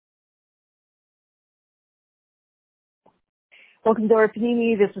Welcome to our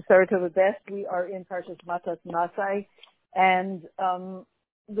Panini. This is Sarah Tova Best. We are in Parshas Matas Masai, and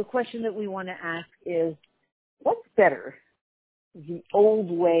the question that we want to ask is, what's better, the old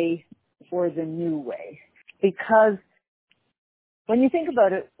way or the new way? Because when you think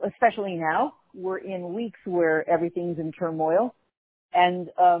about it, especially now, we're in weeks where everything's in turmoil, and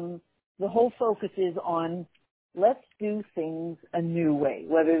the whole focus is on let's do things a new way,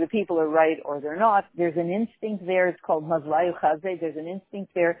 whether the people are right or they're not. There's an instinct there. It's called Mazlayu Chazeh. There's an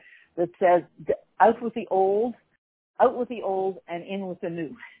instinct there that says out with the old and in with the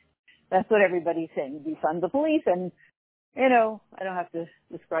new. That's what everybody's saying. Defund the police, and, I don't have to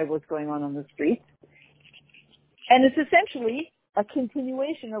describe what's going on the streets. And it's essentially a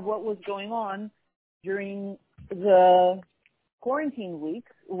continuation of what was going on during the quarantine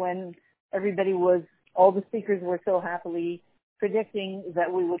weeks when all the speakers were so happily predicting that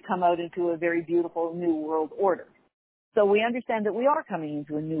we would come out into a very beautiful new world order. So we understand that we are coming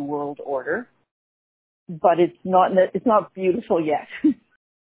into a new world order, but it's not beautiful yet.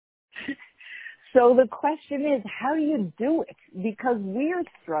 So the question is, how do you do it? Because we're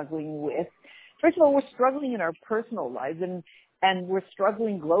struggling first of all, we're struggling in our personal lives, and we're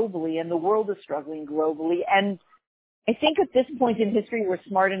struggling globally, and the world is struggling globally. And I think at this point in history, we're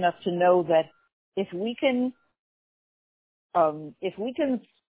smart enough to know that if we can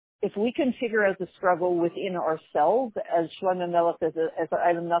figure out the struggle within ourselves, as Shlomo Melech says, as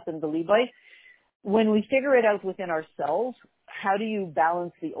I'm nothing to lead by, when we figure it out within ourselves, how do you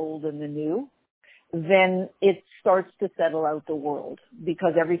balance the old and the new? Then it starts to settle out the world,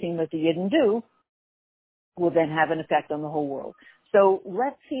 because everything that the Yidden do will then have an effect on the whole world. So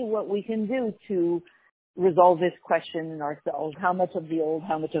let's see what we can do to resolve this question in ourselves. How much of the old,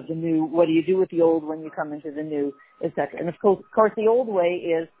 how much of the new? What do you do with the old when you come into the new, etc.? And of course, the old way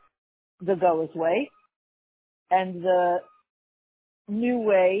is the Goes way, and the new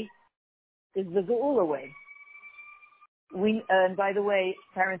way is the Geula way. And by the way,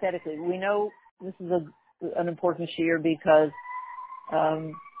 parenthetically, we know this is an important shiur because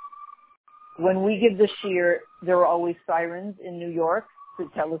when we give the shiur, there are always sirens in New York to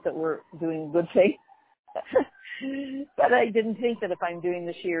tell us that we're doing good things. But I didn't think that if I'm doing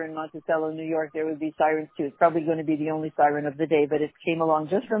the shiur in Monticello, New York, there would be sirens too. It's probably going to be the only siren of the day, but it came along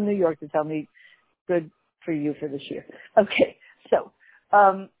just from New York to tell me good for you for the shiur. Okay, so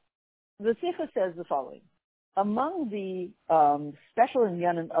the Sikha says the following. Among the special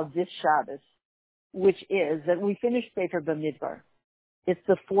inyanim of this Shabbos, which is that we finished Sefer Bamidbar. It's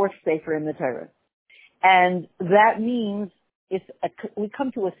the fourth Sefer in the Torah. And that means we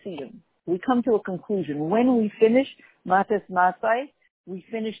come to a siyum. We come to a conclusion. When we finish Matas Masai, we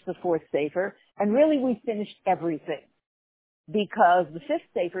finish the fourth Sefer, and really we finished everything. Because the fifth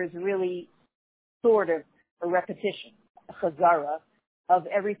Sefer is really sort of a repetition, a chazara, of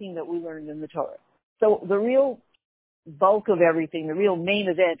everything that we learned in the Torah. So the real bulk of everything, the real main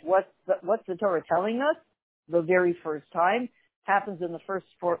event, what's the Torah telling us the very first time, happens in the first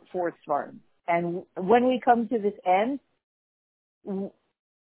four Svarim. And when we come to this end,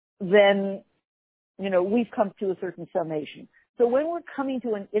 then, we've come to a certain summation. So when we're coming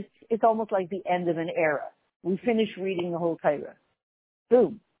to it's almost like the end of an era. We finish reading the whole Torah.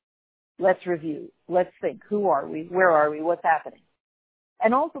 Boom. Let's review. Let's think. Who are we? Where are we? What's happening?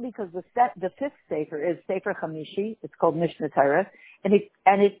 And also because the fifth Sefer is Sefer Chamishi. It's called Mishnah Torah. And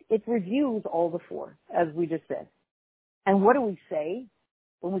it reviews all the four, as we just said. And what do we say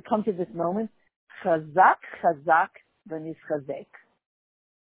when we come to this moment? Chazak, chazak, v'nischazek.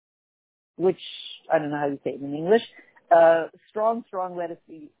 Which, I don't know how you say it in English. Strong, strong, let us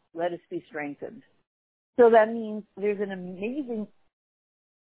be strengthened. So that means there's an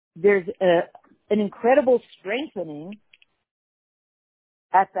incredible strengthening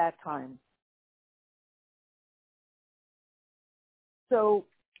at that time. So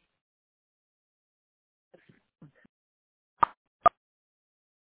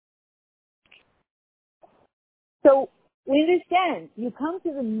we understand, you come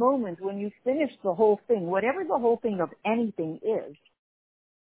to the moment when you finish the whole thing, whatever the whole thing of anything is,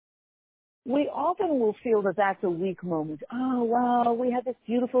 we often will feel that that's a weak moment. Oh, wow, we had this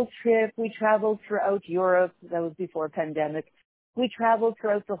beautiful trip. We traveled throughout Europe. That was before pandemic. We traveled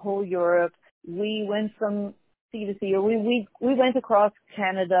throughout the whole Europe. We went from sea to sea. We went across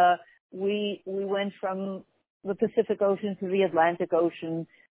Canada. We went from the Pacific Ocean to the Atlantic Ocean.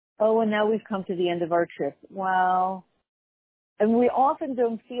 Oh, and now we've come to the end of our trip. Wow. And we often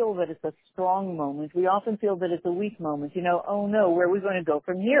don't feel that it's a strong moment. We often feel that it's a weak moment. Oh no, where are we going to go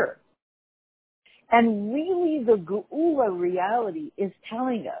from here? And really the Geula reality is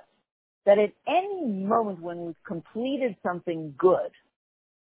telling us that at any moment when we've completed something good,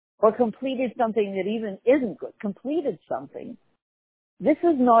 or completed something that even isn't good, completed something, this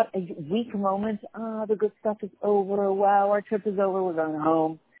is not a weak moment. The good stuff is over. Wow, our trip is over. We're going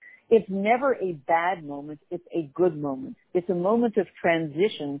home. It's never a bad moment. It's a good moment. It's a moment of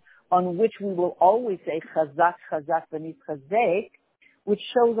transition on which we will always say chazak, chazak, v'nis chazek, which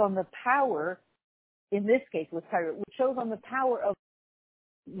shows on the power, in this case with Torah, which shows on the power of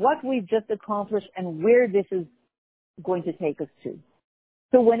what we've just accomplished and where this is going to take us to.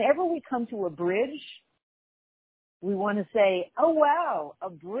 So whenever we come to a bridge, we want to say, oh wow, a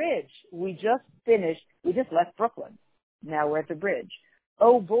bridge. We just left Brooklyn. Now we're at the bridge.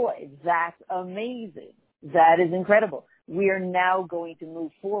 Oh boy, that's amazing. That is incredible. We are now going to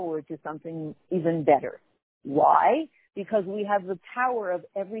move forward to something even better. Why? Because we have the power of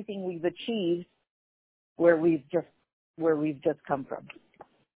everything we've achieved where we've just come from.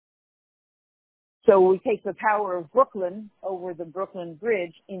 So we take the power of Brooklyn over the Brooklyn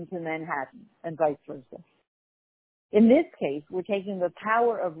Bridge into Manhattan and vice versa. In this case, we're taking the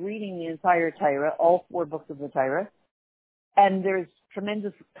power of reading the entire Torah, all 4 books of the Torah, and there's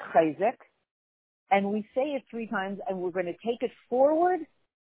tremendous chayzik, and we say it 3 times, and we're going to take it forward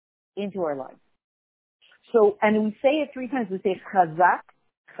into our lives. So, and we say it 3 times, we say chazak,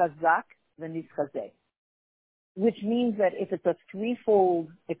 chazak, v'nis chazek, which means that if it's a threefold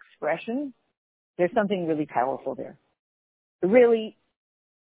expression, there's something really powerful there. Really,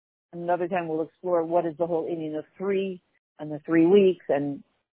 another time we'll explore what is the whole meaning of 3 and the 3 weeks and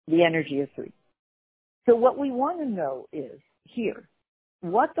the energy of 3. So what we want to know is here,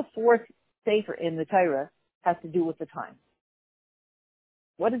 what the 4th sefer in the Torah has to do with the time.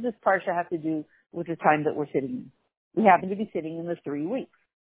 What does this parsha have to do with the time that we're sitting in? We happen to be sitting in the 3 weeks.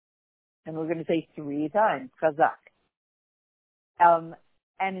 And we're going to say 3 times, chazak.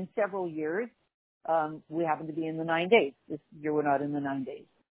 And in several years, we happen to be in the 9 days. This year we're not in the 9 days.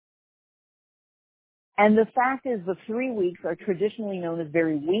 And the fact is the 3 weeks are traditionally known as a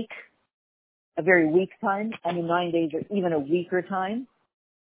very weak time, and the 9 days are even a weaker time.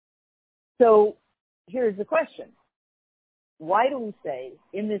 So here's the question. Why do we say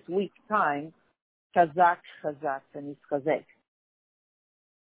in this weak time, chazak, chazak, v'nis chazek?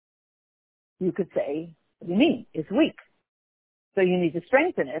 You could say, what do you mean? It's weak. So you need to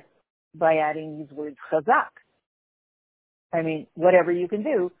strengthen it by adding these words chazak. I mean, whatever you can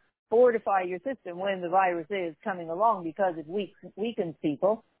do, fortify your system when the virus is coming along because it weakens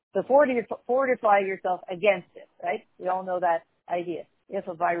people. So fortify yourself against it, right? We all know that idea. If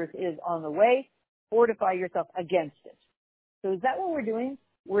a virus is on the way, fortify yourself against it. So is that what we're doing?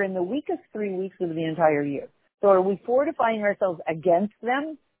 We're in the weakest 3 weeks of the entire year. So are we fortifying ourselves against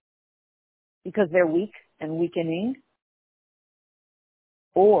them because they're weak and weakening?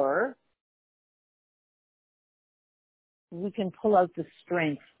 Or we can pull out the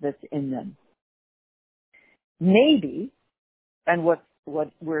strength that's in them. Maybe, and what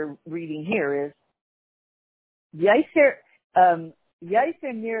we're reading here is, Yaiser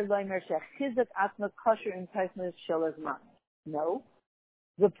mir leimer shechizuk atma kosher in taismus shalazman. No,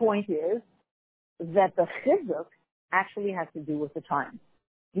 the point is that the chizuk actually has to do with the time.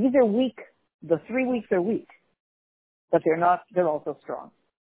 These are weak. The 3 weeks are weak, but they're also strong.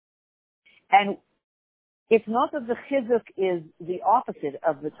 And it's not that the chizuk is the opposite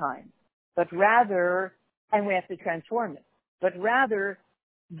of the time, but rather, and we have to transform it, but rather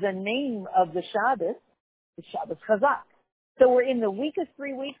the name of the Shabbos is Shabbos Chazak. So we're in the weakest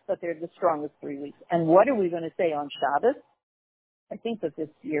 3 weeks, but they're the strongest 3 weeks. And what are we going to say on Shabbos? I think that this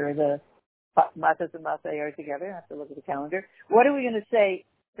year the Matas and Masai are together. I have to look at the calendar. What are we going to say,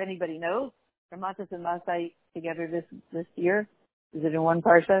 if anybody knows? Are Matas and Masai together this year? Is it in one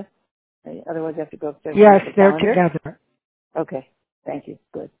parsha? Otherwise I have to go upstairs. Yes, they're together. Okay. Thank you.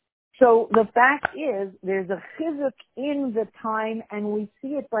 Good. So the fact is there's a chizuk in the time and we see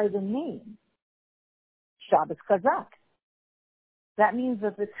it by the name. Shabbos Chazak. That means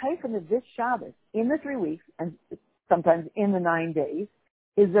that the typhon of this Shabbos in the 3 weeks and sometimes in the 9 days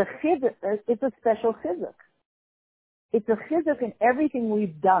is a chizuk. It's a special chizuk. It's a chizuk in everything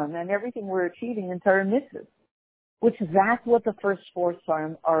we've done and everything we're achieving in Torah mitzvahs, which that's what the first 4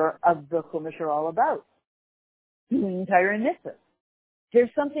 psalms of the Chumash are all about. Doing Torah mitzvahs. There's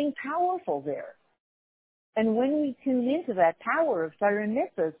something powerful there. And when we tune into that power of Torah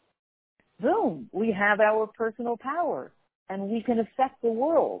mitzvahs, boom, we have our personal power and we can affect the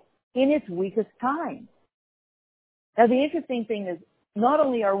world in its weakest time. Now the interesting thing is not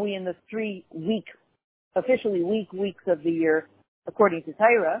only are we in the 3 officially weak weeks of the year according to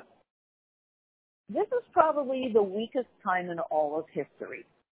Torah, this is probably the weakest time in all of history.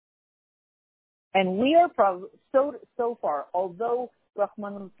 And we are probably, so far, although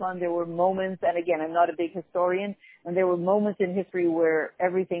Rahman al-Islam, there were moments, and again, I'm not a big historian, and there were moments in history where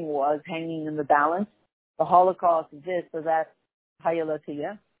everything was hanging in the balance. The Holocaust, this or that,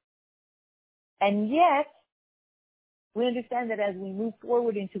 hayalatiyah. And yet, we understand that as we move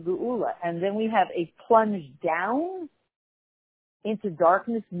forward into Geula, and then we have a plunge down into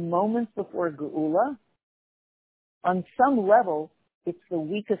darkness moments before Geula, on some level, it's the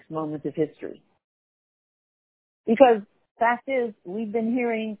weakest moment of history. Because fact is, we've been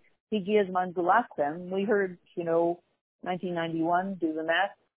hearing Higiyaz Manzulasem. We heard, 1991, do the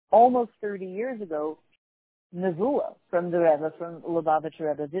math, almost 30 years ago, Nevuah from the Rebbe, from Lubavitch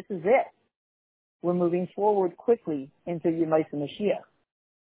Rebbe. This is it. We're moving forward quickly into Yemaisa Mashiach.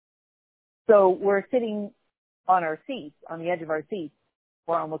 So we're sitting on our seats, on the edge of our seats,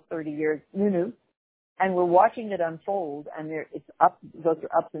 for almost 30 years, and we're watching it unfold, and it's up, goes through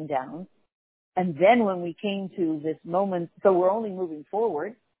ups and downs. And then when we came to this moment, so we're only moving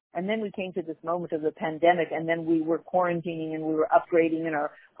forward, and then we came to this moment of the pandemic, and then we were quarantining and we were upgrading in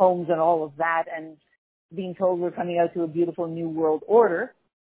our homes and all of that, and being told we're coming out to a beautiful new world order.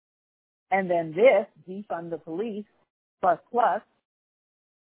 And then this, defund the police, plus,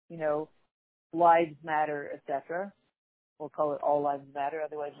 lives matter, etc. We'll call it all lives matter,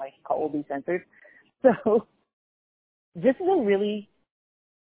 otherwise my call will be censored. So this is a really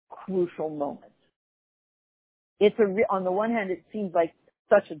crucial moment. It's on the one hand, it seems like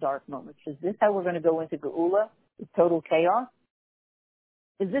such a dark moment. Is this how we're going to go into Geula? With total chaos?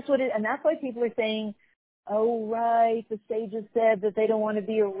 Is this what it, and that's why people are saying, oh right, the sages said that they don't want to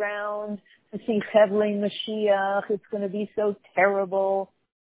be around to see Chevlei Mashiach. It's going to be so terrible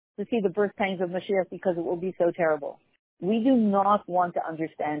to see the birth pangs of Mashiach because it will be so terrible. We do not want to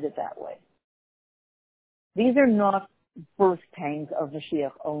understand it that way. These are not birth pangs of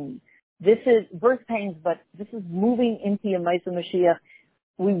Mashiach only. This is birth pangs, but this is moving into Yemaisa Mashiach.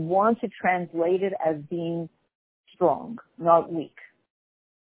 We want to translate it as being strong, not weak.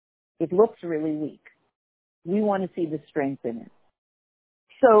 It looks really weak. We want to see the strength in it.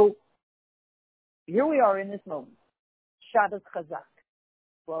 So here we are in this moment. Shabbos Chazak.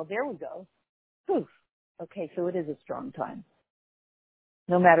 Well, there we go. Poof. Okay, so it is a strong time.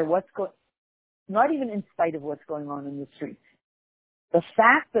 No matter what's going, not even in spite of what's going on in the streets. The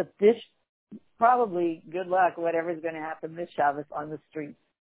fact that this, probably, good luck, whatever's going to happen this Shabbos on the streets,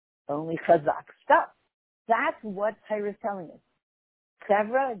 only Chazak stuff. That's what Torah is telling us.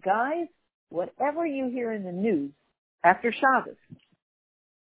 Chevra, guys, whatever you hear in the news after Shabbos,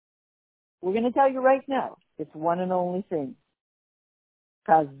 we're going to tell you right now, it's one and only thing.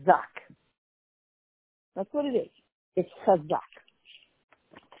 Chazak. That's what it is. It's Chazak.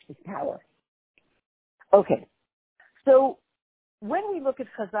 It's power. Okay. So, when we look at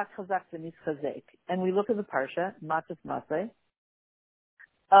Chazak, Demis Chazek, and we look at the Parsha, Matas Masai,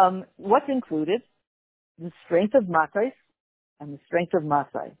 what's included? The strength of Matais and the strength of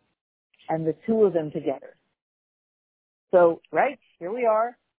Masai, and the two of them together. So, right, here we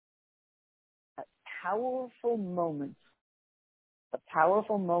are, a powerful moment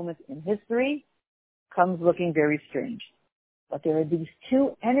in history comes looking very strange. But there are these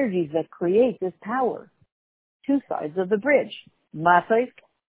two energies that create this power, two sides of the bridge, Masai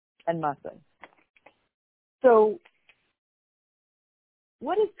and Masai. So,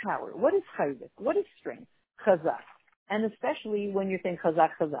 what is power? What is chayzik? What is strength? Chazak. And especially when you think chazak.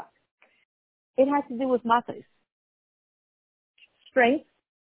 It has to do with matais. Strength,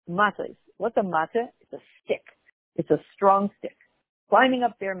 matais. What's a mata? It's a stick. It's a strong stick. Climbing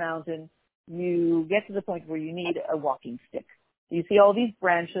up Bear Mountain, you get to the point where you need a walking stick. You see all these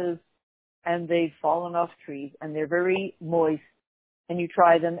branches, and they've fallen off trees, and they're very moist, and you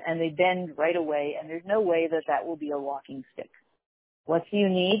try them, and they bend right away, and there's no way that will be a walking stick. What do you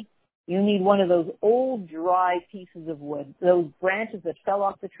need? You need one of those old, dry pieces of wood, those branches that fell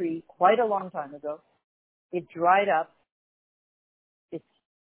off the tree quite a long time ago. It dried up. It's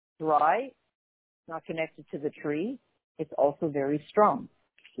dry, not connected to the tree. It's also very strong.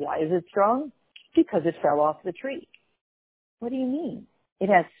 Why is it strong? Because it fell off the tree. What do you mean? It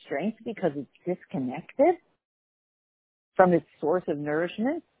has strength because it's disconnected from its source of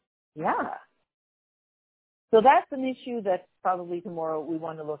nourishment? Yeah. So that's an issue that probably tomorrow we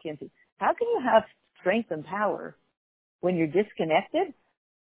want to look into. How can you have strength and power when you're disconnected?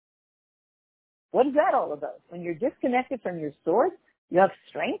 What is that all about? When you're disconnected from your source, you have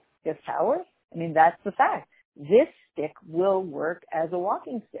strength, you have power. I mean, that's the fact. This stick will work as a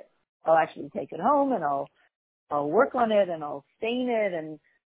walking stick. I'll actually take it home and I'll work on it and I'll stain it and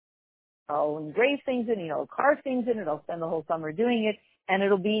I'll engrave things in it, I'll carve things in it, I'll spend the whole summer doing it, and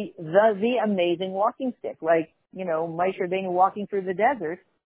it'll be the amazing walking stick, like, Moshe Rabbeinu walking through the desert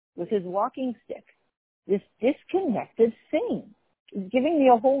with his walking stick. This disconnected thing is giving me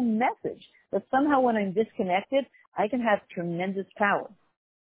a whole message that somehow when I'm disconnected, I can have tremendous power.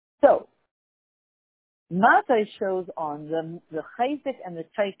 So, Matai shows on the chayzik and the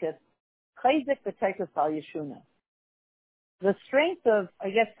taikas, chayzik, the taikas al yeshuna. The strength of,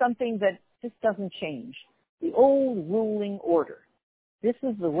 I guess, something that just doesn't change. The old ruling order. This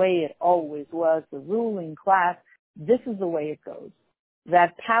is the way it always was, the ruling class. This is the way it goes.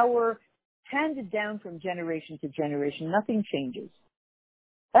 That power handed down from generation to generation. Nothing changes.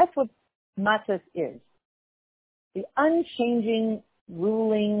 That's what Matas is. The unchanging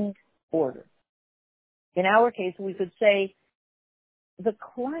ruling order. In our case, we could say the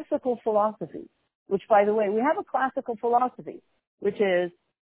classical philosophy, which, by the way, we have a classical philosophy, which is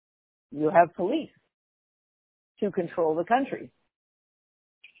you have police to control the country.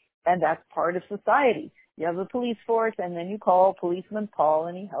 And that's part of society. You have a police force, and then you call Policeman Paul,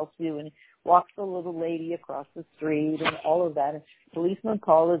 and he helps you, and he walks the little lady across the street, and all of that. And Policeman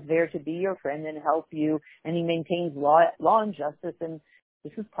Paul is there to be your friend and help you, and he maintains law and justice, and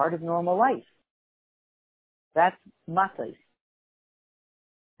this is part of normal life. That's matas.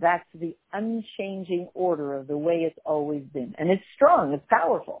 That's the unchanging order of the way it's always been. And it's strong, it's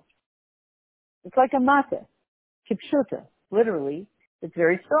powerful. It's like a mata, kipshuta, literally, it's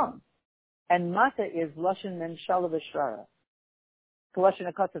very strong. And mata is lashon memshala v'shrara. Lashon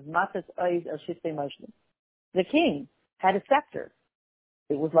hakatav matas oid el shiftei moshlim. The king had a scepter.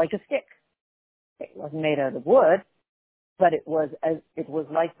 It was like a stick. It wasn't made out of wood, but it was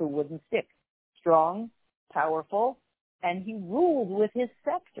like the wooden stick. Strong, powerful, and he ruled with his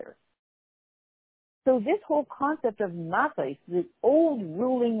scepter. So this whole concept of matas, the old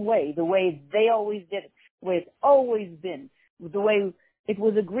ruling way, the way they always did it, the way it's always been, the way it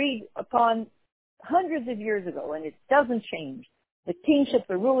was agreed upon hundreds of years ago, and it doesn't change. The kingship,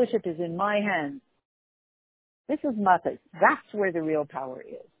 the rulership is in my hands. This is matas. That's where the real power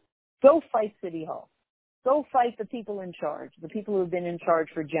is. Go fight City Hall. Go fight the people in charge, the people who have been in charge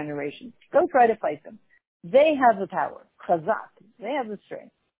for generations. Go try to fight them. They have the power. Chazak. They have the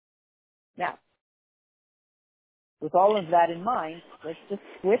strength. Now, with all of that in mind, let's just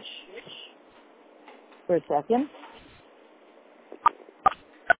switch for a second.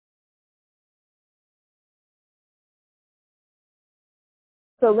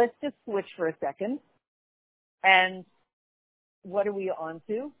 So let's just switch for a second. And what are we on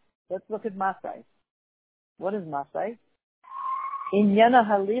to? Let's look at Masai. What is Masai? Inyana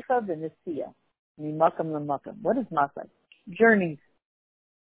halicha v'nesiya. Mimakam lamakam. What is Masai? Journeys.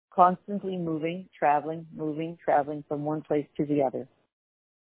 Constantly moving, traveling from one place to the other.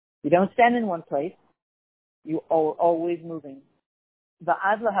 You don't stand in one place. You are always moving.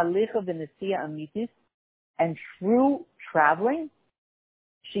 Va'ad lahalicha v'nesiya amitis. And through traveling,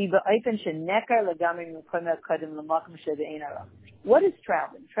 what is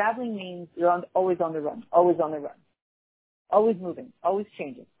traveling? Traveling means you're always on the run, always moving, always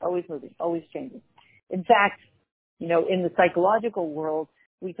changing, always moving, always changing. In fact, in the psychological world,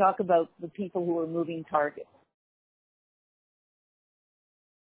 we talk about the people who are moving targets.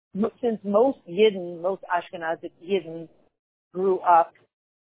 Since most Ashkenazic Yidden grew up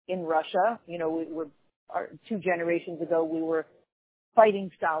in Russia, our 2 generations ago, we were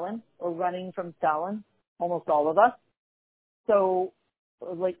fighting Stalin or running from Stalin, almost all of us. So,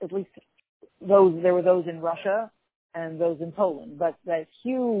 at least there were those in Russia and those in Poland, but that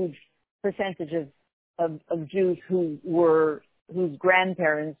huge percentage of Jews whose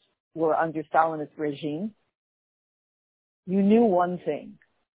grandparents were under Stalinist regime, you knew one thing.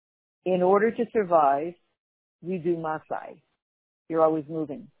 In order to survive, you do masai. You're always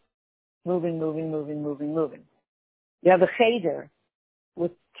moving. Moving. You have a cheder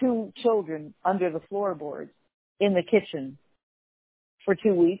with 2 children under the floorboards in the kitchen for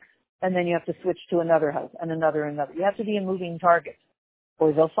 2 weeks, and then you have to switch to another house and another. You have to be a moving target,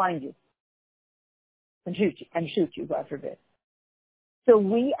 or they'll find you and shoot you, God forbid. So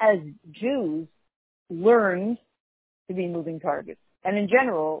we as Jews learned to be moving targets. And in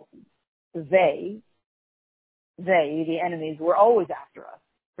general, the enemies, were always after us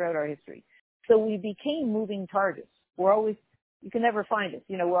throughout our history. So we became moving targets. You can never find us.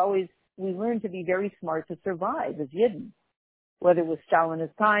 We learned to be very smart to survive as Yidden. Whether it was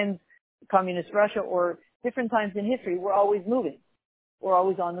Stalinist times, communist Russia, or different times in history, we're always moving. We're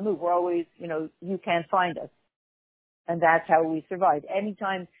always on the move. We're always, you can't find us. And that's how we survived.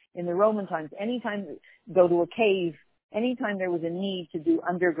 Anytime in the Roman times, anytime go to a cave, anytime there was a need to do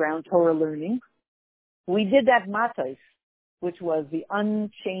underground Torah learning, we did that matos. which was the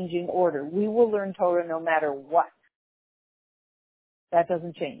unchanging order. We will learn Torah no matter what. That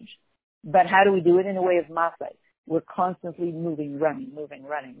doesn't change. But how do we do it? In a way of Masai. We're constantly moving, running.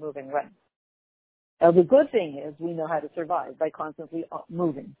 Now the good thing is we know how to survive by constantly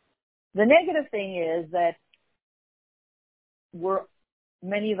moving. The negative thing is that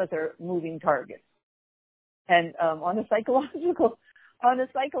many of us are moving targets. And on a psychological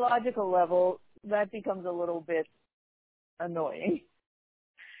level, that becomes a little bit annoying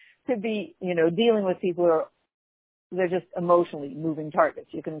to be, dealing with people who they're just emotionally moving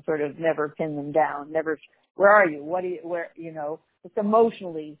targets. You can sort of never pin them down, where are you? It's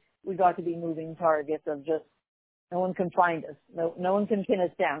emotionally, we got to be moving targets of just, no one can find us. No one can pin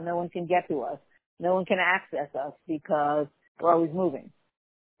us down. No one can get to us. No one can access us because we're always moving.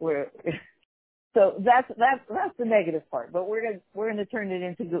 So that's the negative part, but we're going to turn it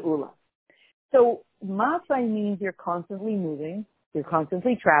into Geula. So Masai means you're constantly moving, you're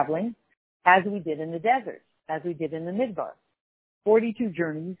constantly traveling, as we did in the desert, as we did in the Midbar. 42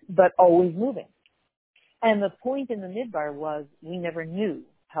 journeys, but always moving. And the point in the Midbar was we never knew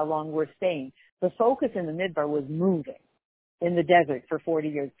how long we're staying. The focus in the Midbar was moving. In the desert for 40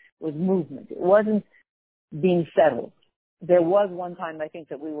 years was movement. It wasn't being settled. There was one time, I think,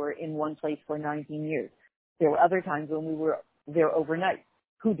 that we were in one place for 19 years. There were other times when we were there overnight.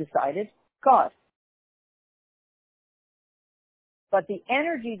 Who decided? God. But the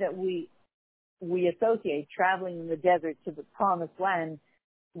energy that we associate traveling in the desert to the promised land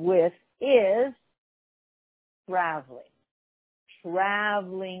with is traveling,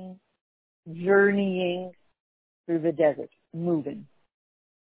 journeying through the desert, moving.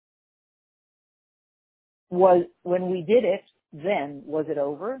 When we did it, then, was it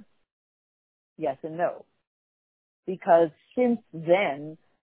over? Yes and no. Because since then,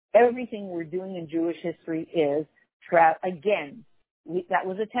 everything we're doing in Jewish history is, that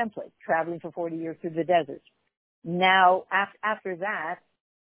was a template, traveling for 40 years through the desert. Now, after that,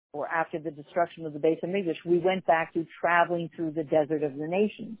 or after the destruction of the Beis HaMikdash, we went back to traveling through the desert of the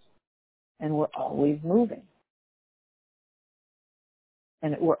nations. And we're always moving.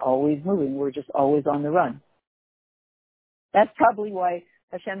 We're just always on the run. That's probably why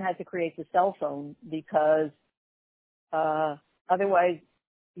Hashem had to create the cell phone, because otherwise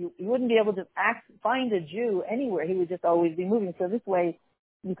you wouldn't be able to find a Jew anywhere. He would just always be moving. So this way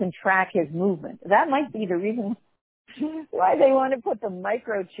you can track his movement. That might be the reason why they want to put the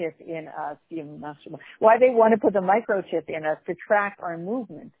microchip in us, why they want to put the microchip in us to track our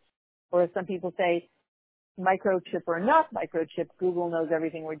movement. Or as some people say, microchip or not microchip, Google knows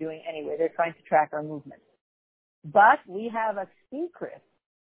everything we're doing anyway. They're trying to track our movement. But we have a secret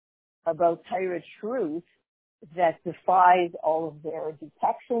about Torah truth that defies all of their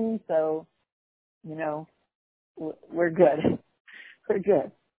detection. So, we're good. We're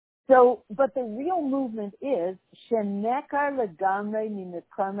good. So, but the real movement is Shenekar legamre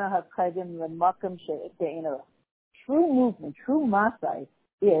mimikana hakedim lemakam she'eteinu. True movement, true Masai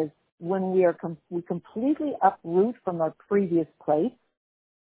is when we completely uproot from our previous place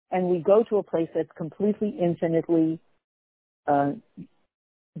and we go to a place that's completely, infinitely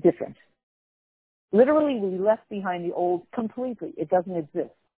different. Literally, we left behind the old completely. It doesn't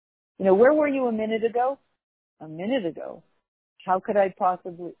exist. Where were you a minute ago? A minute ago. How could I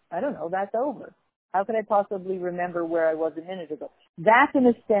possibly, I don't know, that's over. How could I possibly remember where I was a minute ago? That, in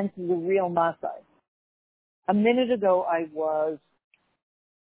a sense, is the real Masai. A minute ago, I was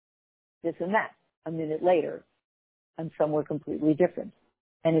this and that. A minute later, I'm somewhere completely different.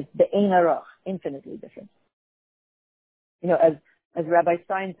 And it's the Ein Arach, infinitely different. As Rabbi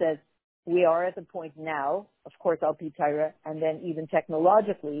Stein says, we are at the point now, of course, Al Pi Torah, and then even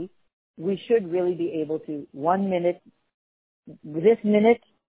technologically, we should really be able to, this minute,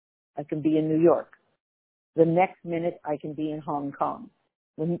 I can be in New York. The next minute, I can be in Hong Kong.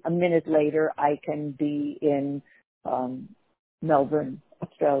 A minute later, I can be in Melbourne,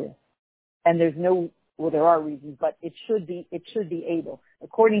 Australia. And there are reasons, but it should be able.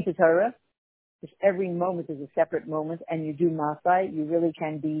 According to Torah, if every moment is a separate moment and you do Masai, you really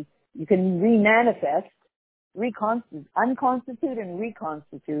you can remanifest, unconstitute and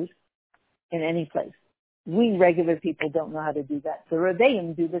reconstitute in any place. We regular people don't know how to do that. The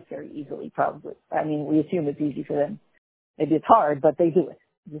Rebbeim do this very easily, probably. I mean, we assume it's easy for them. Maybe it's hard, but they do it.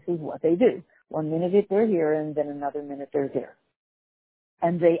 This is what they do. 1 minute they're here, and then another minute they're there.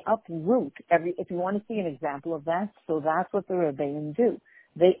 And they uproot if you want to see an example of that, so that's what the Rebbeim do.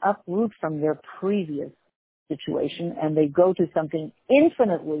 They uproot from their previous situation, and they go to something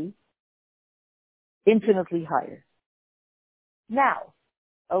infinitely higher. Now,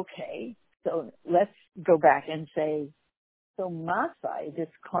 okay, so let's go back and say, So Masai, this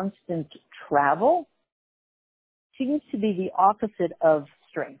constant travel, seems to be the opposite of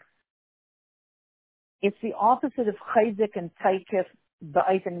strength. It's the opposite of chayzik and taikif,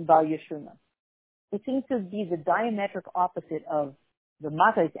 ba'it and bal yeshuna. It seems to be the diametric opposite of the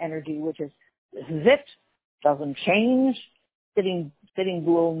Masai's energy, which is zit, doesn't change, sitting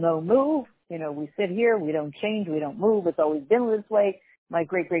bull, no move. You know, we sit here, we don't change, we don't move. It's always been this way. My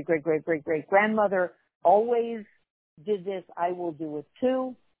great grandmother always did this. I will do it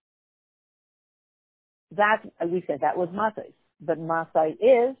too. That, we said that was Masai. But Masai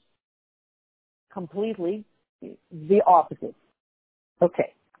is completely the opposite.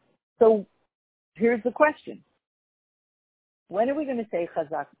 Okay. So here's the question. When are we going to say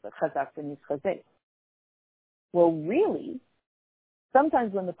chazak v'nis chazek? Well, really,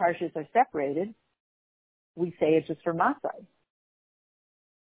 sometimes when the parshas are separated, we say it just for Masai.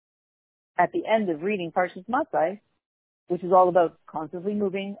 At the end of reading Parshas Masai, which is all about constantly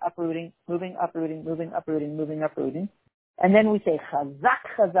moving, uprooting, and then we say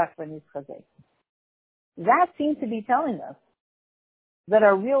chazak v'nis chazek. That seems to be telling us that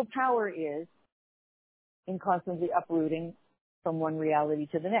our real power is in constantly uprooting from one reality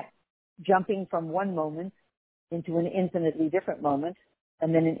to the next, jumping from one moment into an infinitely different moment,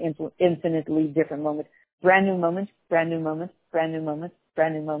 and then an infinitely different moment. Brand new moment, brand new moment, brand new moment,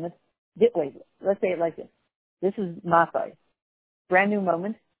 brand new moment. Wait, let's say it like this. This is Masai. Brand new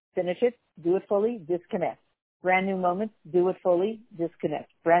moment, finish it, do it fully, disconnect. Brand new moment, do it fully,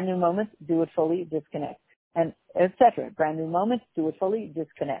 disconnect. Brand new moment, do it fully, disconnect. And etc. Brand new moment, do it fully,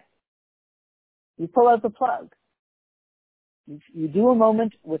 disconnect. You pull out the plug. You do a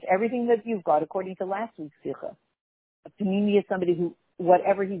moment with everything that you've got according to last week's sikha. A panini is somebody who,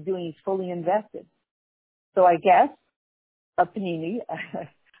 whatever he's doing, he's fully invested. So I guess a panini,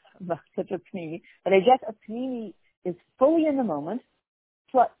 I'm not such a panini, but I guess a panini is fully in the moment,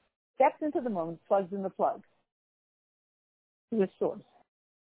 steps into the moment, plugs in the plug to a source.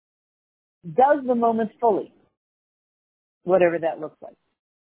 Does the moment fully, whatever that looks like.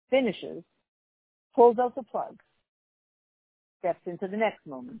 Finishes, pulls out the plug, steps into the next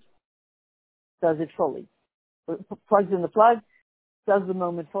moment, does it fully. Plugs in the plug, does the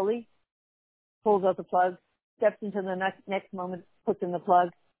moment fully, pulls out the plug, steps into the next moment, puts in the plug,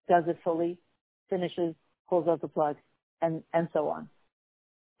 does it fully, finishes, pulls out the plug, and so on.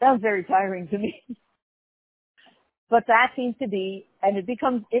 Sounds very tiring to me. But that seems to be, and it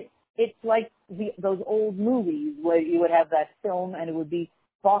becomes, it's like those old movies where you would have that film and it would be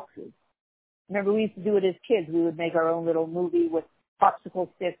boxes. Remember, we used to do it as kids. We would make our own little movie with popsicle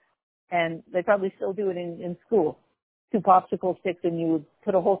sticks, and they probably still do it in school. 2 popsicle sticks, and you would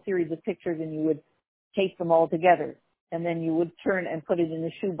put a whole series of pictures, and you would tape them all together, and then you would turn and put it in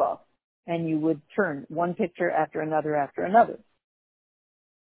a shoebox, and you would turn one picture after another after another.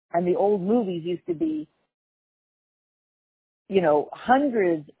 And the old movies used to be, you know,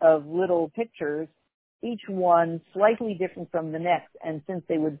 hundreds of little pictures, each one slightly different from the next, and since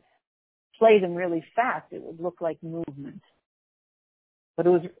they would play them really fast, it would look like movement. But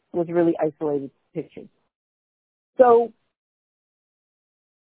it was really isolated pictures. So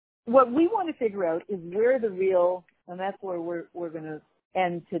what we want to figure out is where the real, and that's where we're going to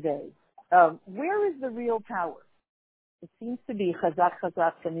end today. Where is the real power? It seems to be chazak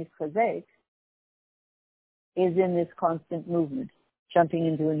v'nis chazek is in this constant movement, jumping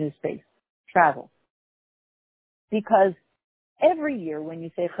into a new space, travel. Because every year when you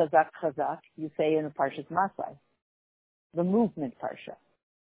say chazak, you say in a Parshas Masai, the movement parsha.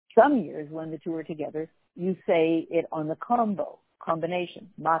 Some years when the two are together, you say it on the combination,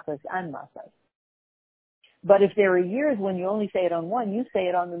 Matas and Masai. But if there are years when you only say it on one, you say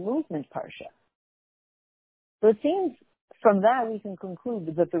it on the movement parsha. So it seems from that we can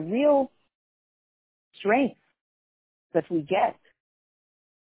conclude that the real strength that we get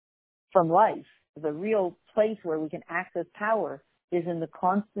from life, the real place where we can access power, is in the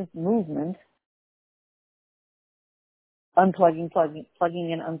constant movement, unplugging,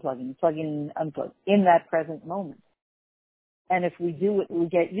 plugging and unplugging, plugging and unplugging, in that present moment. And if we do it, we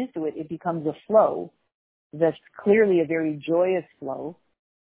get used to it, it becomes a flow that's clearly a very joyous flow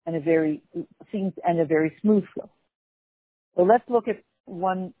and a very smooth flow. So let's look at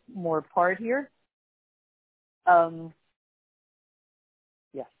one more part here.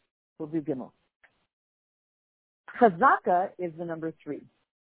 Yes, we'll do Gimel. Chazaka is the number 3.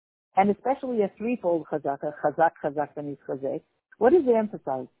 And especially a threefold chazaka, chazak, v'nis chazek. What does it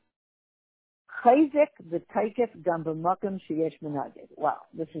emphasize? Chayzik v'taikef gam b'makom sheyesh menaged. Wow,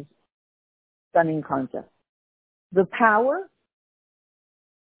 this is stunning concept. The power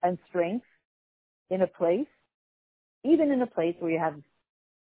and strength in a place even in a place where you have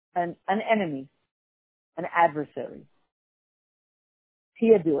an enemy, an adversary.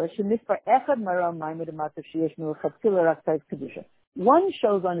 One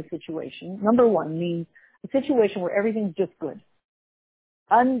shows on a situation. Number one means a situation where everything's just good.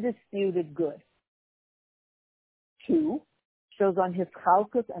 Undisputed good. Two shows on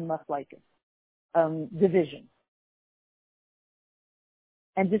hischalkus and maslaikus, division.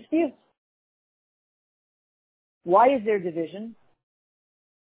 And dispute. Why is there division?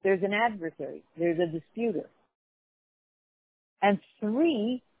 There's an adversary. There's a disputer. And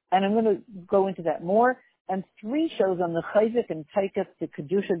three, and I'm going to go into that more, and three shows on the chayzik and taikas to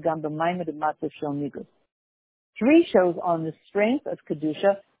kedusha gam b'maimed matzah shel nigus. Three shows on the strength of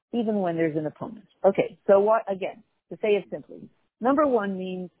kedusha even when there's an opponent. Okay, so what, again, to say it simply, number one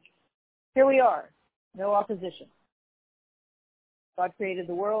means, here we are, no opposition. God created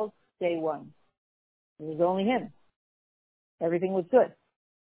the world, day one. It was only Him. Everything was good.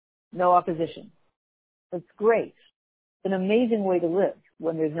 No opposition. It's great. It's an amazing way to live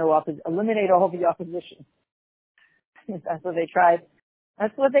when there's no opposition. Eliminate all the opposition. That's what they tried.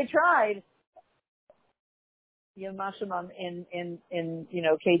 That's what they tried. Yamashimam in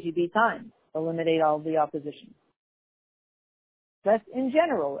KGB times. Eliminate all the opposition. That's in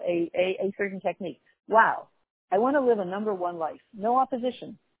general a certain technique. Wow. I want to live a number one life. No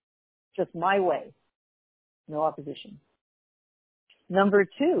opposition. Just my way. No opposition. Number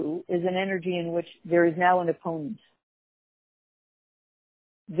two is an energy in which there is now an opponent.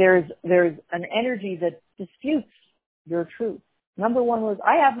 There's an energy that disputes your truth. Number one was,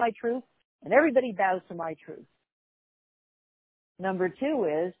 I have my truth, and everybody bows to my truth. Number two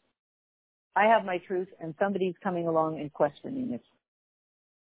is, I have my truth, and somebody's coming along and questioning it.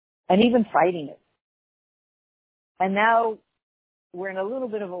 And even fighting it. And now we're in a little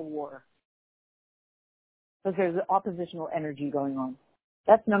bit of a war. Because there's oppositional energy going on.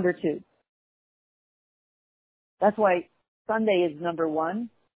 That's number two. That's why Sunday is number one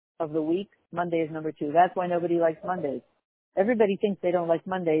of the week. Monday is number two. That's why nobody likes Mondays. Everybody thinks they don't like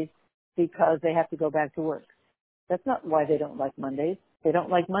Mondays because they have to go back to work. That's not why they don't like Mondays. They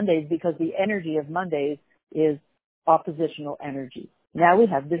don't like Mondays because the energy of Mondays is oppositional energy. Now we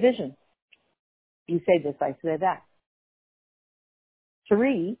have division. You say this, I say that.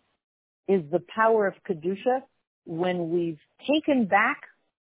 Three is the power of Kedusha when we've taken back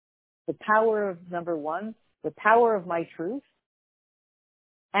the power of number one, the power of my truth,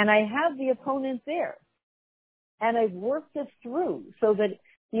 and I have the opponent there. And I've worked it through so that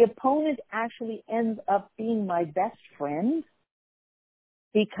the opponent actually ends up being my best friend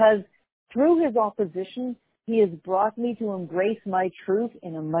because through his opposition, he has brought me to embrace my truth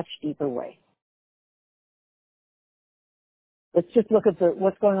in a much deeper way. Let's just look at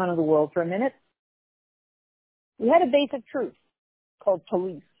what's going on in the world for a minute. We had a basic truth called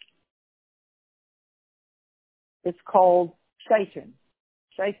police. It's called shaitan.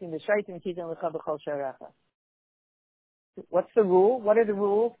 Shaitan, the shaitan, kitan l'cha b'chol sharecha. What's the rule? What are the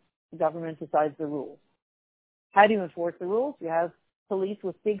rules? The government decides the rules. How do you enforce the rules? You have police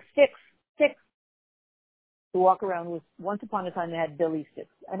with big sticks, who walk around with, once upon a time they had billy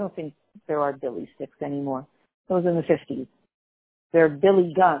sticks. I don't think there are billy sticks anymore. Those in the 50s. They're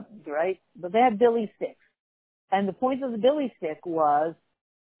billy guns, right? But they had billy sticks. And the point of the billy stick was,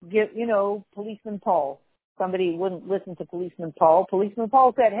 Policeman Paul. Somebody wouldn't listen to Policeman Paul. Policeman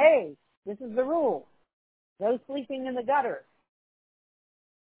Paul said, hey, this is the rule. No sleeping in the gutter.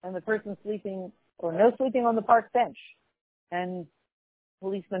 And the person sleeping, or no sleeping on the park bench. And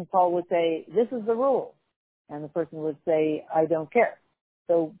Policeman Paul would say, this is the rule. And the person would say, I don't care.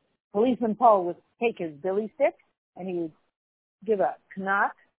 So Policeman Paul would take his billy stick and he would give a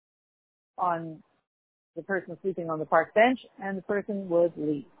knock on the person sleeping on the park bench and the person would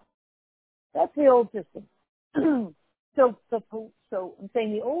leave. That's the old system. So I'm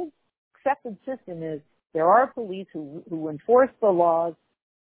saying the old accepted system is there are police who enforce the laws,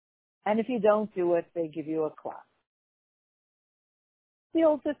 and if you don't do it, they give you a clap. The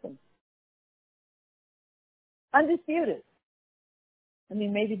old system. Undisputed. I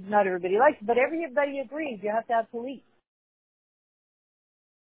mean, maybe not everybody likes it, but everybody agrees you have to have police.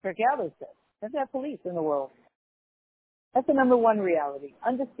 Kirkgallus says, you have to have police in the world. That's the number one reality.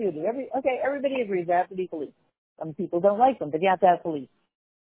 Undisputed. Everybody agrees there have to be police. Some people don't like them, but you have to have police.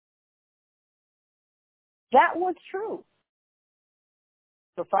 That was true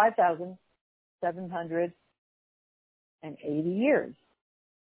for 5,780 years.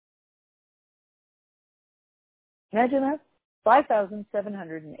 Imagine that.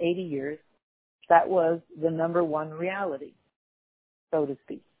 5,780 years. That was the number one reality, so to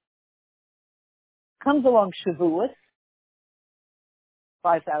speak. Comes along Shavuos,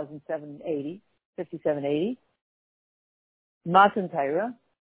 5780, 5780, Matan Torah,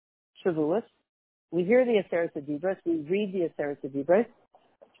 Shavuos. We hear the Aseret Dibros, we read the Aseret Dibros,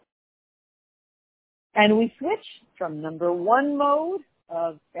 and we switch from number one mode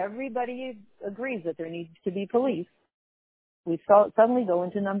of everybody agrees that there needs to be police. We suddenly go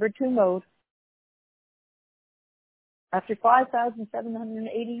into number two mode. After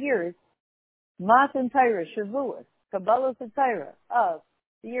 5,780 years, Matan Torah, Shavuos, Kabbalah Torah of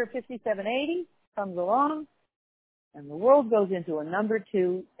the year 5780 comes along, and the world goes into a number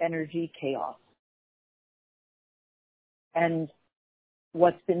two energy chaos. And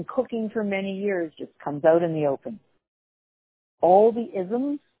what's been cooking for many years just comes out in the open. All the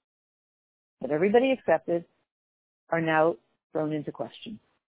isms that everybody accepted are now thrown into question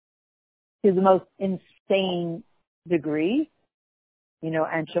to the most insane degree. You know,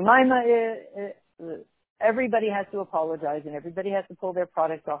 Aunt Jemima, everybody has to apologize and everybody has to pull their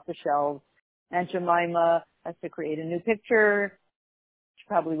products off the shelves. Aunt Jemima has to create a new picture. She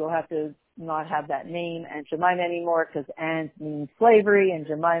probably will have to not have that name, Aunt Jemima, anymore, because Aunt means slavery and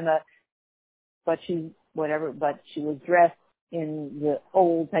Jemima, but she was dressed in the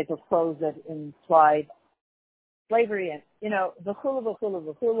old type of clothes that implied slavery, and, you know, the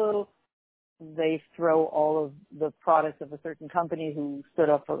they throw all of the products of a certain company who stood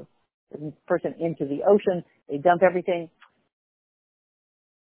up for a person into the ocean. They dump everything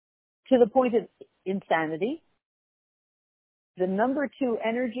to the point of insanity. The number two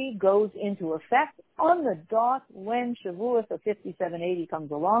energy goes into effect on the dot when Shavuos of 5780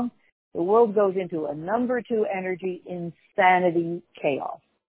 comes along. The world goes into a number two energy insanity chaos.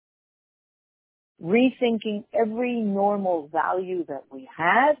 Rethinking every normal value that we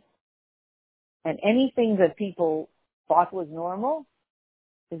had, and anything that people thought was normal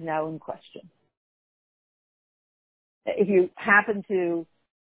is now in question. If you happen to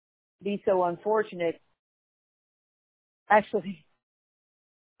be so unfortunate, actually,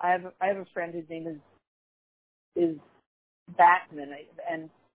 I have a friend whose name is Backman, and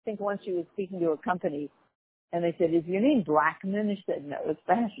I think once she was speaking to a company, and they said, "Is your name Blackman?" And she said, "No, it's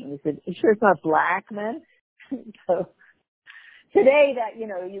Bashman." They said, "You sure it's not Blackman?" So today, that, you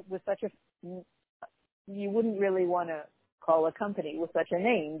know, you wouldn't really want to call a company with such a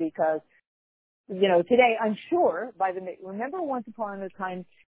name, because, you know, today, I'm sure remember once upon a time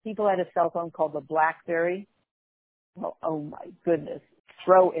people had a cell phone called the BlackBerry? Well, oh my goodness,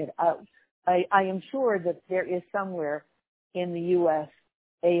 throw it out. I am sure that there is somewhere in the U.S.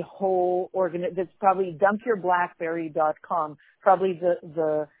 a whole that's probably dumpyourblackberry.com. Probably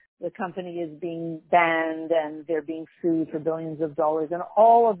the company is being banned and they're being sued for billions of dollars and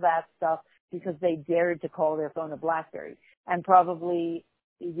all of that stuff because they dared to call their phone a BlackBerry. And probably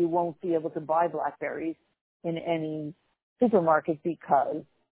you won't be able to buy BlackBerries in any supermarket because.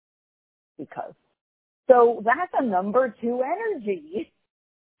 So that's a number two energy.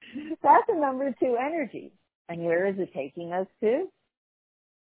 That's a number two energy. And where is it taking us to?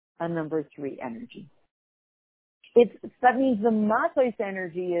 A number three energy. That means the Matos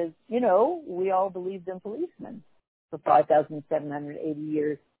energy is, you know, we all believed in policemen for 5,780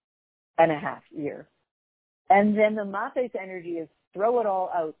 years and a half year. And then the Matos energy is throw it all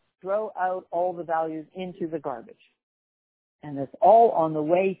out, throw out all the values into the garbage. And it's all on the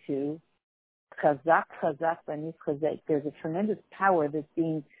way to Chazak, Banis, Chazek. There's a tremendous power that's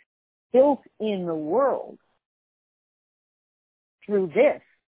being built in the world through this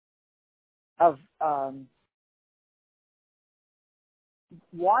of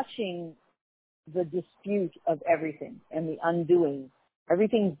watching the dispute of everything and the undoing.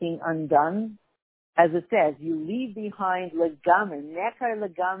 Everything's being undone. As it says, you leave behind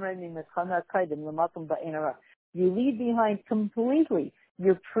you leave behind completely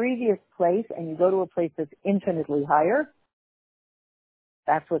your previous place and you go to a place that's infinitely higher.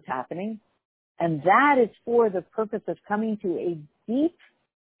 That's what's happening. And that is for the purpose of coming to a deep,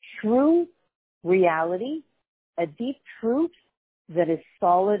 true reality, a deep truth that is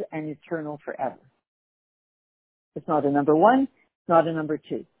solid and eternal forever. It's not a number one, it's not a number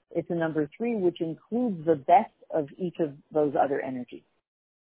two. It's a number three, which includes the best of each of those other energies.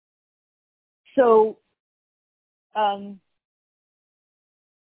 So,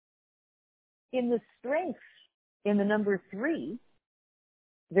 in the strengths, in the number three,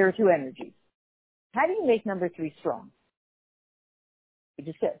 there are two energies. How do you make number three strong? You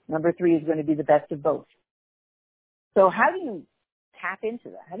just said number three is going to be the best of both. So how do you tap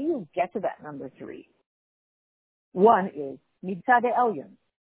into that? How do you get to that number three? One is Mitzad Elyon.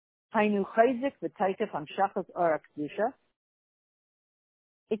 Hainu Chayzik v'Taikef Hamshachas Arak Kedusha.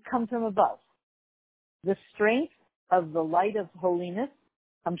 It comes from above. The strength of the light of holiness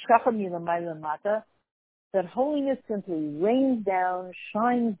Hamshacha milamayla mata, that holiness simply rains down,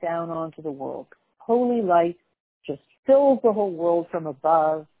 shines down onto the world. Holy light just fills the whole world from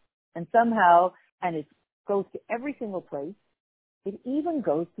above, and somehow, and it goes to every single place. It even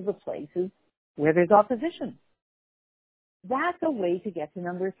goes to the places where there's opposition. That's a way to get to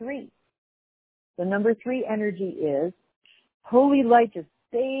number 3. The number 3 energy is holy light just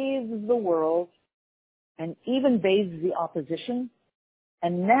saves the world and even bathes the opposition.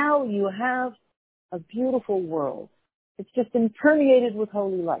 And now you have a beautiful world. It's just been permeated with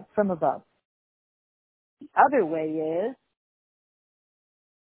holy light from above. The other way is,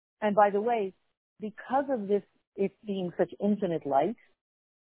 and by the way, because of this, it being such infinite light,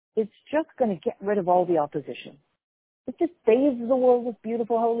 it's just going to get rid of all the opposition. It just bathes the world with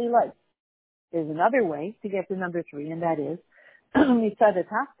beautiful holy light. There's another way to get to number 3, and that is mitzad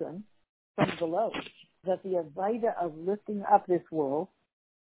hatachton, from below, that the avodah of lifting up this world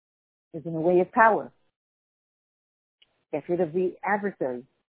is in a way of power. Get rid of the adversary.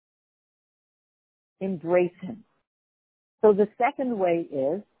 Embrace him. So the second way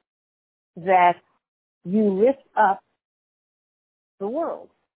is that you lift up the world.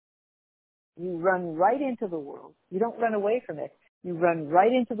 You run right into the world. You don't run away from it. You run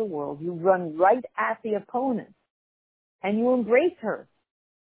right into the world. You run right at the opponent. And you embrace her.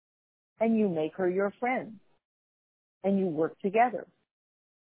 And you make her your friend. And you work together.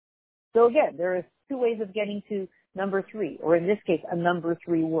 So again, there are 2 ways of getting to number 3, or in this case, a number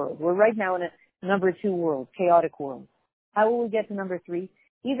 3 world. We're right now in a number 2 world, chaotic world. How will we get to number 3?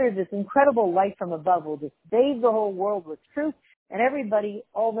 Either this incredible light from above will just bathe the whole world with truth, and everybody,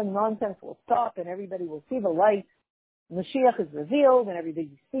 all the nonsense will stop, and everybody will see the light. Mashiach is revealed, and everybody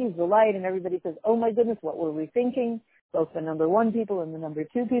sees the light, and everybody says, oh my goodness, what were we thinking? Both the number 1 people and the number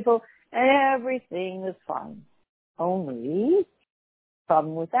 2 people, and everything is fine. Only,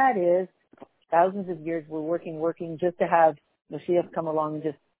 problem with that is, thousands of years we're working just to have Mashiach come along and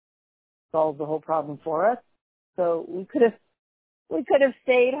just solve the whole problem for us. So we could have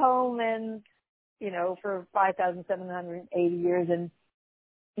stayed home and, for 5,780 years and,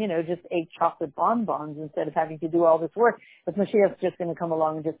 just ate chocolate bonbons instead of having to do all this work. But Mashiach's just going to come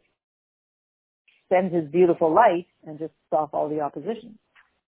along and just send his beautiful light and just stop all the opposition.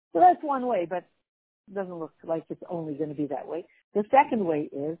 So that's one way, but it doesn't look like it's only going to be that way. The second way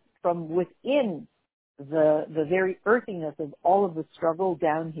is from within the very earthiness of all of the struggle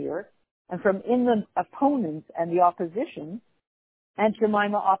down here, and from in the opponents and the opposition, and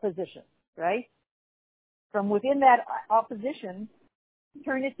Jemima opposition, right? From within that opposition,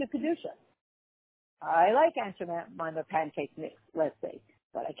 turn it to Kedusha. I like Aunt Jemima pancake mix, let's say,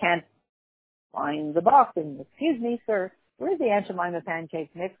 but I can't find the box. And excuse me, sir, where's the Aunt Jemima pancake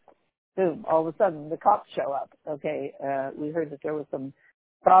mix? Boom, all of a sudden the cops show up. Okay, we heard that there was some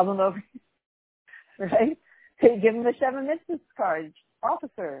problem over, right? Give him the Sheva Mitzvah card,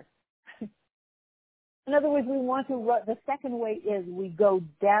 officer. In other words, we want to the second way is we go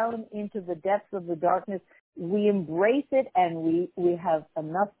down into the depths of the darkness. We embrace it, and we have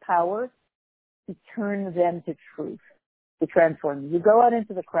enough power to turn them to truth, to transform them. You go out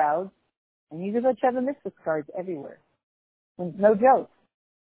into the crowd, and you give out Sheva Mitzvah cards everywhere. And it's no joke.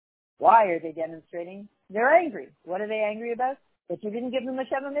 Why are they demonstrating? They're angry. What are they angry about? That you didn't give them a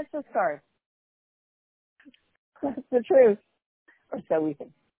Sheva Mitzvah card. That's the truth. Or so we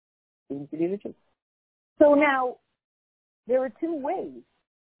think. Seems to be the truth. So now, there are 2 ways.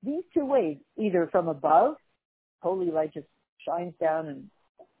 These 2 ways, either from above, holy light just shines down and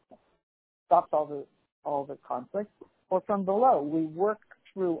stops all the conflict, or from below, we work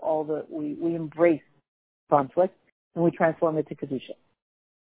through we embrace conflict, and we transform it to Kedusha.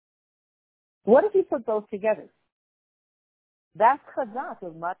 What if you put both together? That's chazak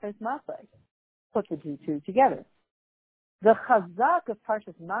of Matas Masai. Put the 2 together. The chazak of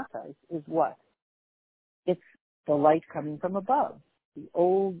Parshas Matas is what? It's the light coming from above. The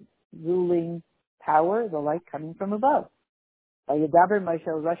old ruling power, the light coming from above. Vayedaber Moshe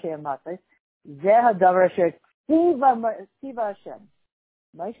el Roshei HaMatos, Zeh hadavar asher tziva Hashem.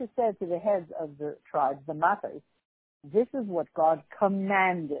 Moshe said to the heads of the tribes, the Matos, this is what God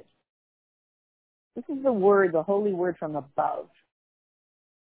commanded. This is the word, the holy word from above.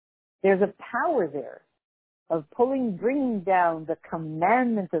 There's a power there of bringing down the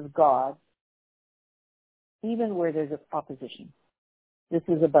commandment of God, even where there's opposition. This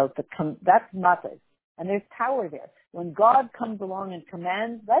is about that's matas. And there's power there. When God comes along and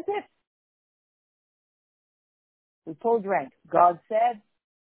commands, that's it. We pulled rank. God said,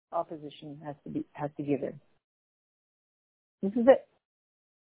 opposition has to give in. This is it.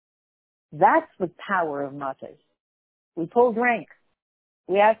 That's the power of matas. We pulled rank.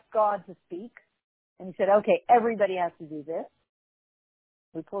 We asked God to speak, and he said, okay, everybody has to do this.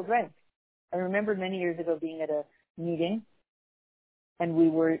 We pulled rank. I remember many years ago being at a meeting, and we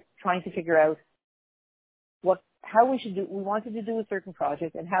were trying to figure out how we should do, we wanted to do a certain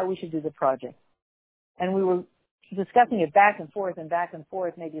project and how we should do the project. And we were discussing it back and forth,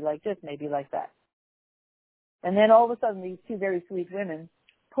 maybe like this, maybe like that. And then all of a sudden, these two very sweet women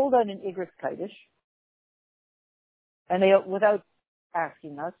pulled out an Igris Kaidish, and they, without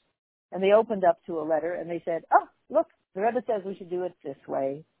asking us, and they opened up to a letter, and they said, oh, look, the Rebbe says we should do it this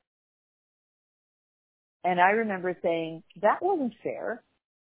way. And I remember saying, that wasn't fair.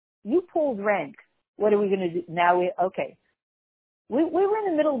 You pulled rank. What are we going to do? Now okay. We were in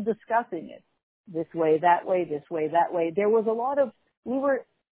the middle of discussing it. This way, that way, this way, that way. There was a lot of, we were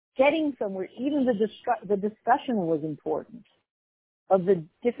getting somewhere. Even the discussion was important of the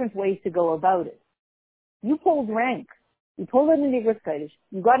different ways to go about it. You pulled rank. You pulled it in the Igris Kaidish.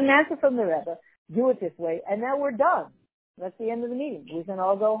 You got an answer from the Rebbe. Do it this way. And now we're done. That's the end of the meeting. We can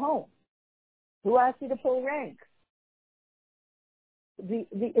all go home. Who asked you to pull rank?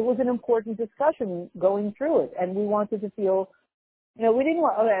 It was an important discussion going through it, and we wanted to feel, we didn't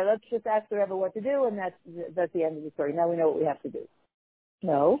want, okay, let's just ask the Rebbe what to do, and that's the end of the story. Now we know what we have to do.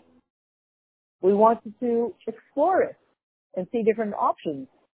 No. We wanted to explore it and see different options.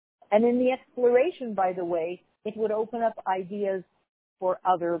 And in the exploration, by the way, it would open up ideas for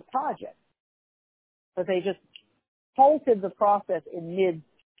other projects. But they just halted the process in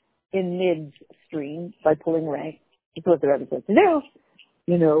midstream by pulling rank. That's what the Rebbe said to do.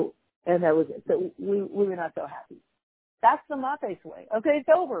 And that was it. So we were not so happy. That's the Mates way. Okay, it's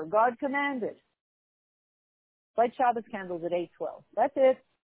over. God commanded. Light Shabbos candles at 8:12. That's it.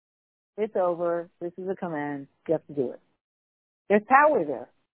 It's over. This is a command. You have to do it. There's power there.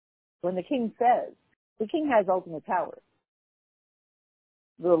 When the king says, the king has ultimate power.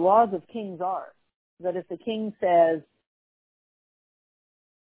 The laws of kings are that if the king says,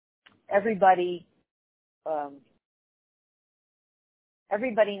 everybody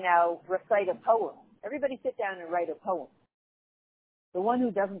now recite a poem. Everybody sit down and write a poem. The one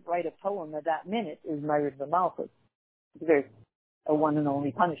who doesn't write a poem at that minute is Merid V'Malchus. There's a one and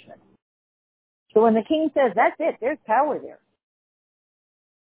only punishment. So when the king says, that's it, there's power there.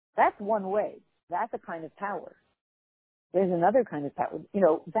 That's one way. That's a kind of power. There's another kind of power.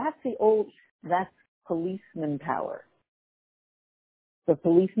 That's policeman power. The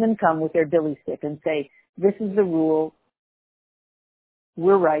policemen come with their billy stick and say, this is the rule.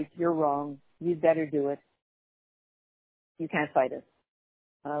 We're right, you're wrong, you'd better do it. You can't fight us.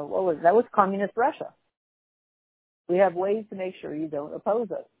 That was communist Russia. We have ways to make sure you don't oppose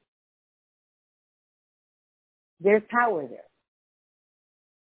us. There's power there.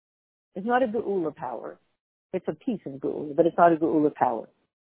 It's not a geula power. It's a piece of geula, but it's not a geula power.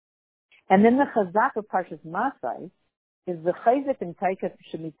 And then the chazak of Parshas Masai is the chayzik and taikaf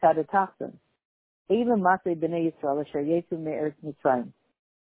shemitzad atachton. Eva Masai b'nei Yisrael asher yetzu me'eretz Mitzrayim.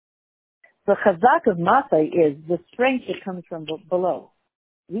 The chazak of Masai is the strength that comes from below.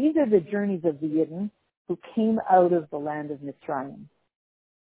 These are the journeys of the Yidden who came out of the land of Mitzrayim.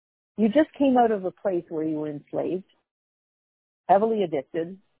 You just came out of a place where you were enslaved, heavily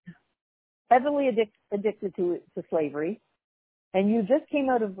addicted to slavery, and you just came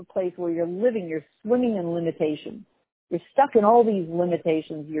out of a place where you're swimming in limitations. You're stuck in all these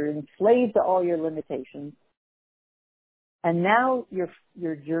limitations. You're enslaved to all your limitations. And now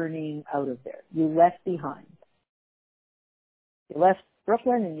you're journeying out of there. You left behind. You left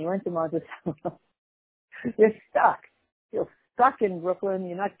Brooklyn and you went to Monticello. You're stuck. You're stuck in Brooklyn.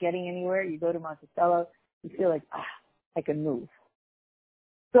 You're not getting anywhere. You go to Monticello. You feel like, I can move.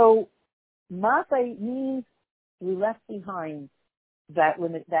 So Masai means we left behind that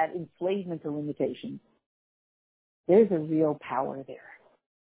enslavement to limitations. There's a real power there.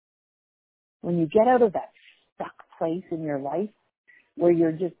 When you get out of that stuck place in your life where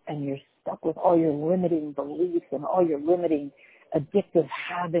you're stuck with all your limiting beliefs and all your limiting addictive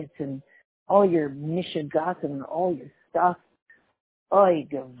habits and all your mishigatim and all your stuff, oy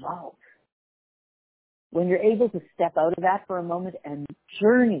gewalt. When you're able to step out of that for a moment and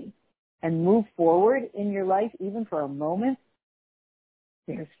journey and move forward in your life, even for a moment,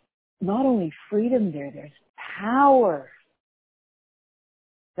 there's not only freedom there, there's power.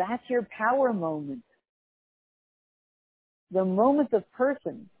 That's your power moment. The moment the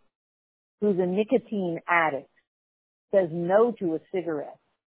person who's a nicotine addict says no to a cigarette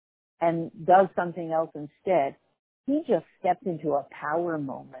and does something else instead, he just stepped into a power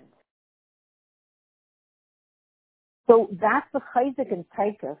moment. So that's the chayzik and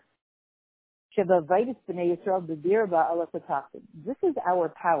taikaf This is our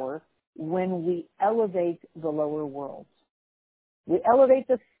power when we elevate the lower worlds. We elevate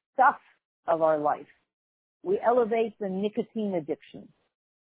the stuff of our life. We elevate the nicotine addiction.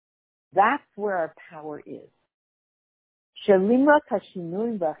 That's where our power is.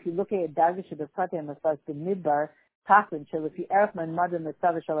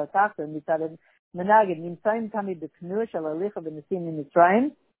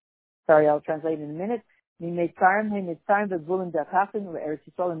 Sorry, I'll translate in a minute. Wow,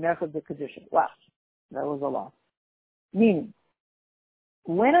 that was a lot. Meaning,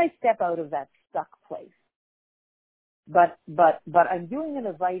 when I step out of that stuck place, but I'm doing an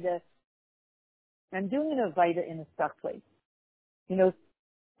Avaida in a stuck place. You know,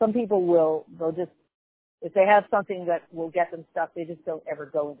 some people they'll just, if they have something that will get them stuck, they just don't ever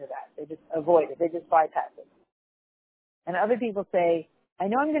go into that. They just avoid it. They just bypass it. And other people say, I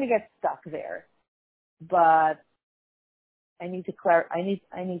know I'm going to get stuck there, but I need to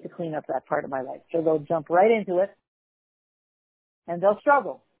clean up that part of my life. So they'll jump right into it, and they'll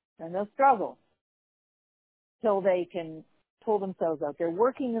struggle till they can pull themselves out. They're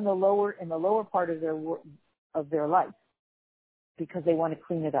working in the lower part of their life because they want to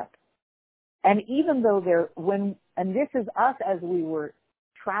clean it up. And even though and this is us as we were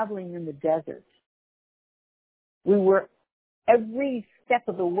traveling in the desert, we were, every step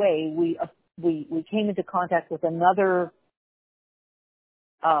of the way, we came into contact with another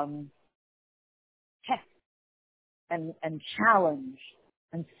test and challenge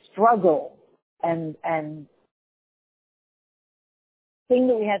and struggle and thing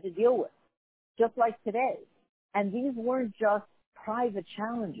that we had to deal with, just like today. And these weren't just private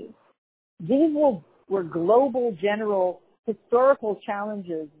challenges. These were global, general, historical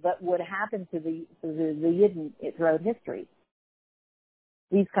challenges that would happen to the Yidden throughout history.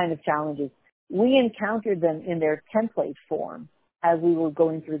 These kind of challenges. We encountered them in their template form as we were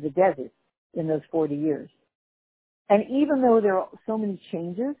going through the desert in those 40 years. And even though there are so many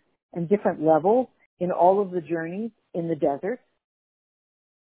changes and different levels in all of the journeys in the desert,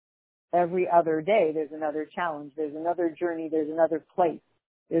 every other day there's another challenge, there's another journey, there's another place,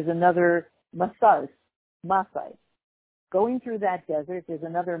 there's another Masai. Going through that desert, there's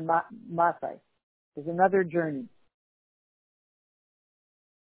another Masai. There's another journey.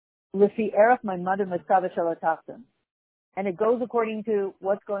 And it goes according to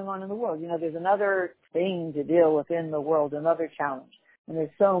what's going on in the world. You know, there's another thing to deal with in the world, another challenge. And there's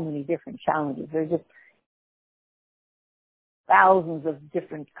so many different challenges. There's just thousands of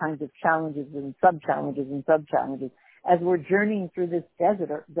different kinds of challenges and sub-challenges as we're journeying through this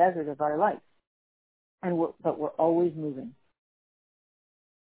desert of our life. But we're always moving.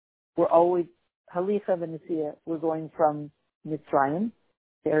 We're always, Halicha v'Nesiya, we're going from Mitzrayim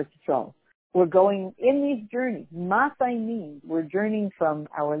to Eretz Yisrael. We're going in these journeys. Masai means we're journeying from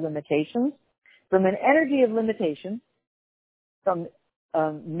our limitations, from an energy of limitation, from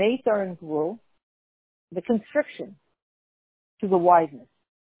Meitzar and Gvul, the constriction, to the wideness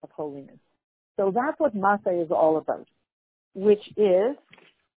of holiness. So that's what Masai is all about, which is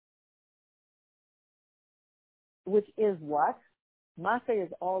what? Masai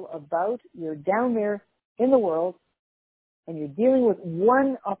is all about. You're down there in the world, and you're dealing with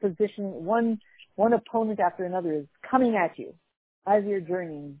one opposition, one opponent after another is coming at you as you're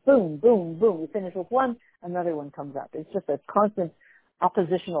journeying. Boom, boom, boom. You finish with one, another one comes up. It's just a constant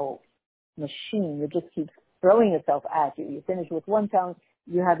oppositional machine that just keeps throwing itself at you. You finish with one challenge,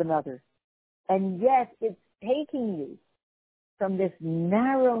 you have another. And yet it's taking you from this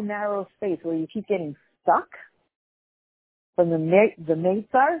narrow space where you keep getting stuck from the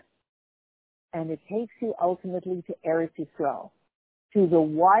Meitzar, and it takes you ultimately to Eretz Yisrael, to the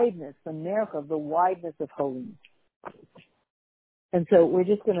wideness, the miracle, the wideness of holiness. And so we're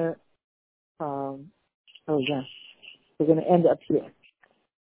just going to, we're going to end up here.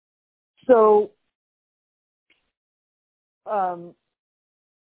 So,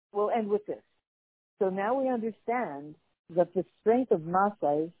 we'll end with this. So now we understand that the strength of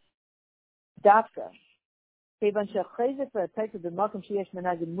Masai, Dafka, okay,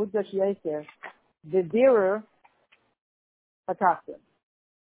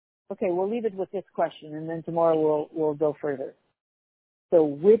 we'll leave it with this question, and then tomorrow we'll go further. So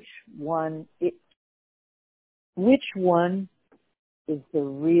which one is the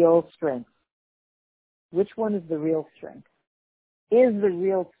real strength? Which one is the real strength? Is the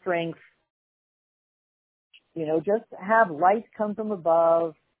real strength, just have light come from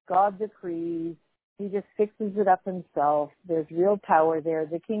above, God decrees, he just fixes it up himself, there's real power there,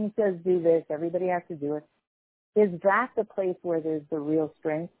 the king says do this, everybody has to do it. Is that the place where there's the real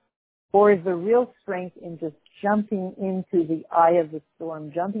strength? Or is the real strength in just jumping into the eye of the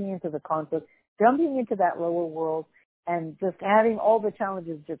storm, jumping into the conflict, jumping into that lower world, and just having all the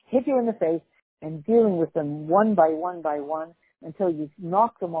challenges just hit you in the face and dealing with them one by one until you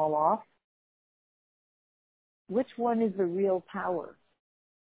knock them all off? Which one is the real power?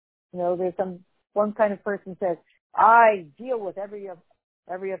 You know, there's one kind of person says, I deal with every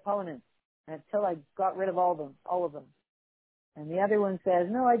opponent until I got rid of all of them. And the other one says,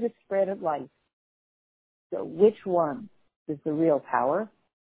 no, I just spread it light. So which one is the real power?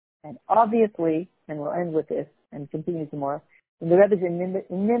 And obviously, and we'll end with this and continue tomorrow, in the Rebbe's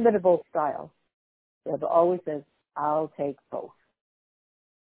inimitable style, the Rebbe always says, I'll take both.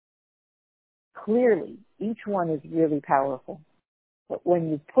 Clearly, each one is really powerful. But when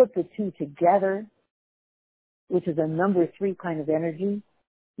you put the two together, which is a number 3 kind of energy,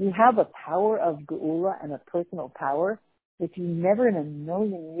 you have a power of Geula and a personal power that you never in a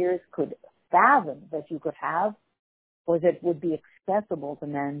million years could fathom that you could have, or that would be accessible to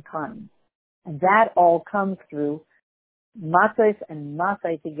mankind. And that all comes through Matzos and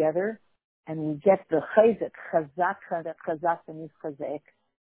Masai together, and we get the chazak, chazak and chazak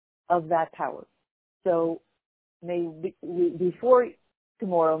of that power. So before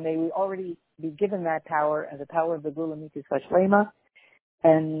tomorrow, may we already be given that power as a power of the Geula Mitzvah Shlema,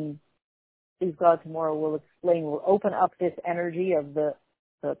 and please God, tomorrow we'll open up this energy of the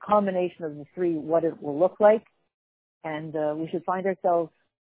combination of the 3, what it will look like, and we should find ourselves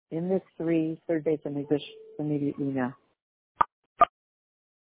in this 3 third base and immediately now.